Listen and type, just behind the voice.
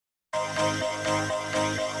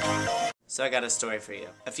So I got a story for you.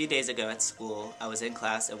 A few days ago at school, I was in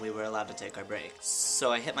class and we were allowed to take our break. So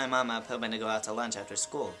I hit my mom up hoping to go out to lunch after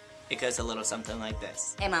school. It goes a little something like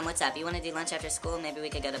this. Hey Mom, what's up? You want to do lunch after school? Maybe we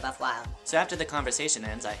could go to Buff Wild. So after the conversation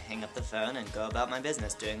ends, I hang up the phone and go about my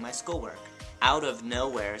business doing my schoolwork. Out of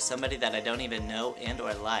nowhere, somebody that I don't even know and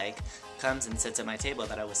or like comes and sits at my table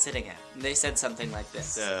that I was sitting at. They said something like this.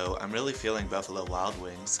 So, I'm really feeling Buffalo Wild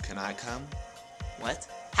Wings. Can I come? What?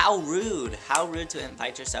 How rude! How rude to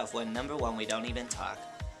invite yourself when number one, we don't even talk.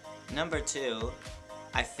 Number two,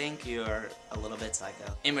 I think you're a little bit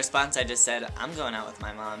psycho. In response, I just said, I'm going out with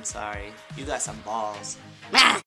my mom, sorry. You got some balls.